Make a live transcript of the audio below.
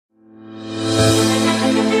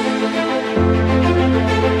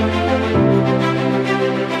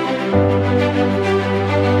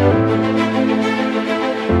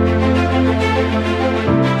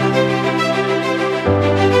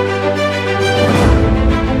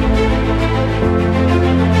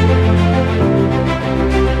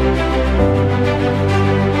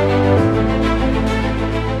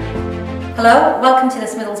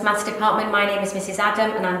department. My name is Mrs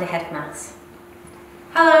Adam and I'm the Head of Maths.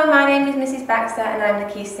 Hello, my name is Mrs Baxter and I'm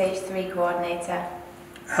the Key Stage 3 Coordinator.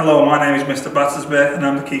 Hello, my name is Mr Battersby and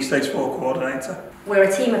I'm the Key Stage 4 Coordinator. We're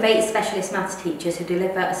a team of 8 specialist maths teachers who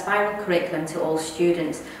deliver a spiral curriculum to all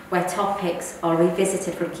students where topics are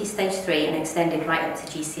revisited from Key Stage 3 and extended right up to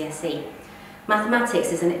GCSE.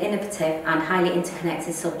 Mathematics is an innovative and highly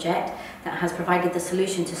interconnected subject that has provided the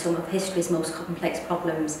solution to some of history's most complex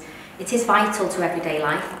problems. It is vital to everyday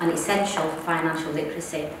life and essential for financial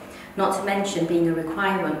literacy, not to mention being a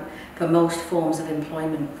requirement for most forms of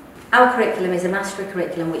employment. Our curriculum is a mastery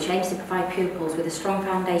curriculum which aims to provide pupils with a strong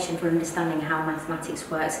foundation for understanding how mathematics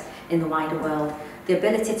works in the wider world, the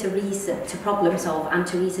ability to reason, to problem solve and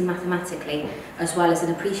to reason mathematically, as well as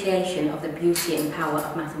an appreciation of the beauty and power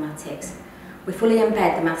of mathematics. We fully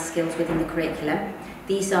embed the math skills within the curriculum.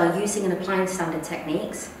 These are using and applying standard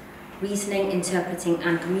techniques, reasoning, interpreting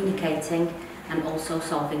and communicating, and also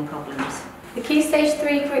solving problems. The Key Stage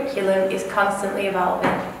 3 curriculum is constantly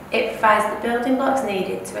evolving. It provides the building blocks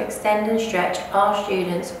needed to extend and stretch all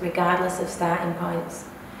students regardless of starting points.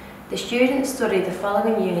 The students study the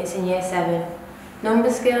following units in Year 7: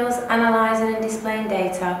 number skills, analysing and displaying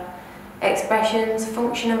data, expressions,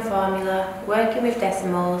 function and formula, working with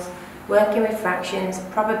decimals, working with fractions,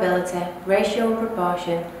 probability, ratio and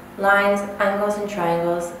proportion, lines, angles and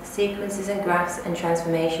triangles, sequences and graphs and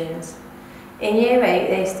transformations. In Year 8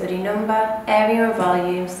 they study number, area and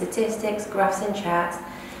volume, statistics, graphs and charts,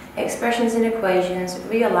 expressions and equations,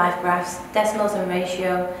 real life graphs, decimals and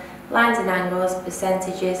ratio, lines and angles,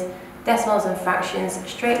 percentages, decimals and fractions,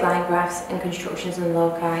 straight line graphs and constructions and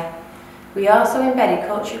loci. We also embedded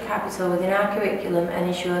cultural capital within our curriculum and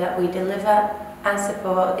ensure that we deliver and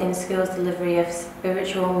support in schools' delivery of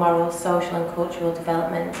spiritual, moral, social and cultural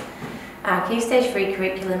development. Our Key Stage 3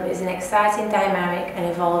 curriculum is an exciting, dynamic and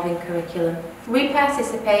evolving curriculum. We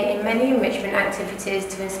participate in many enrichment activities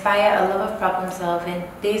to inspire a love of problem solving.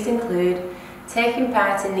 These include taking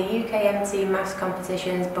part in the UKMT maths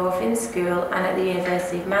competitions both in school and at the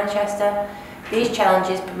University of Manchester. These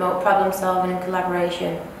challenges promote problem solving and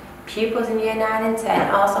collaboration. Pupils in Year 9 and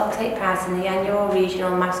 10 also take part in the annual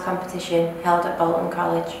regional maths competition held at Bolton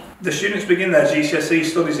College. The students begin their GCSE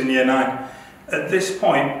studies in Year 9. At this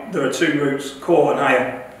point, there are 2 routes, core and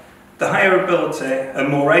higher. The higher ability and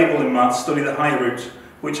more able in maths study the higher route,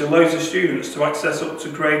 which allows the students to access up to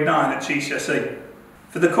grade 9 at GCSE.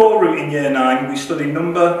 For the core route in Year 9, we study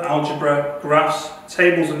number, algebra, graphs,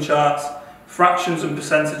 tables and charts, fractions and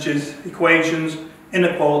percentages, equations,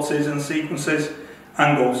 inequalities and sequences,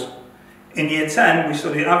 angles. In Year 10, we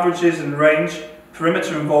study averages and range,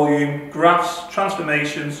 perimeter and volume, graphs,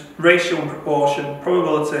 transformations, ratio and proportion,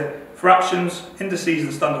 probability, fractions, indices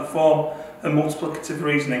and standard form, and multiplicative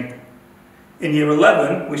reasoning. In Year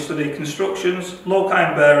 11, we study constructions, loci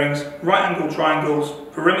and bearings, right-angled triangles,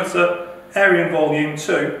 perimeter, area and volume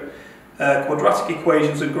 2, quadratic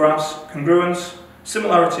equations and graphs, congruence,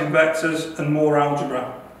 similarity and vectors, and more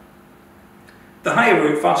algebra. The higher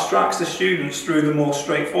route fast-tracks the students through the more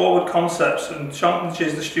straightforward concepts and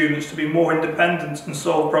challenges the students to be more independent and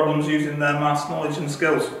solve problems using their maths knowledge and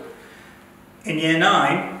skills. In Year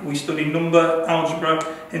 9, we study number, algebra,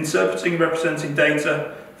 interpreting and representing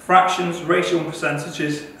data, fractions, ratio and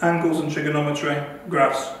percentages, angles and trigonometry,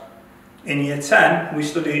 graphs. In Year 10, we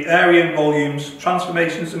study area and volumes,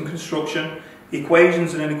 transformations and construction,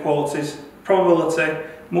 equations and inequalities, probability,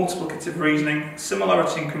 multiplicative reasoning,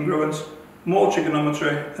 similarity and congruence, more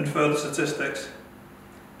trigonometry and further statistics.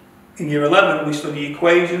 In Year 11, we study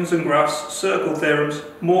equations and graphs, circle theorems,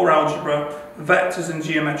 more algebra, vectors and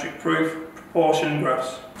geometric proof, proportion and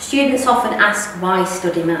graphs. Students often ask why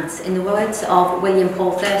study maths. In the words of William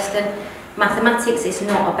Paul Thurston, mathematics is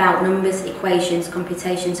not about numbers, equations,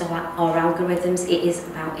 computations or algorithms, it is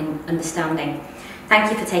about understanding.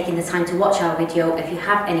 Thank you for taking the time to watch our video. If you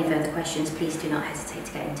have any further questions, please do not hesitate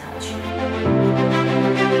to get in touch.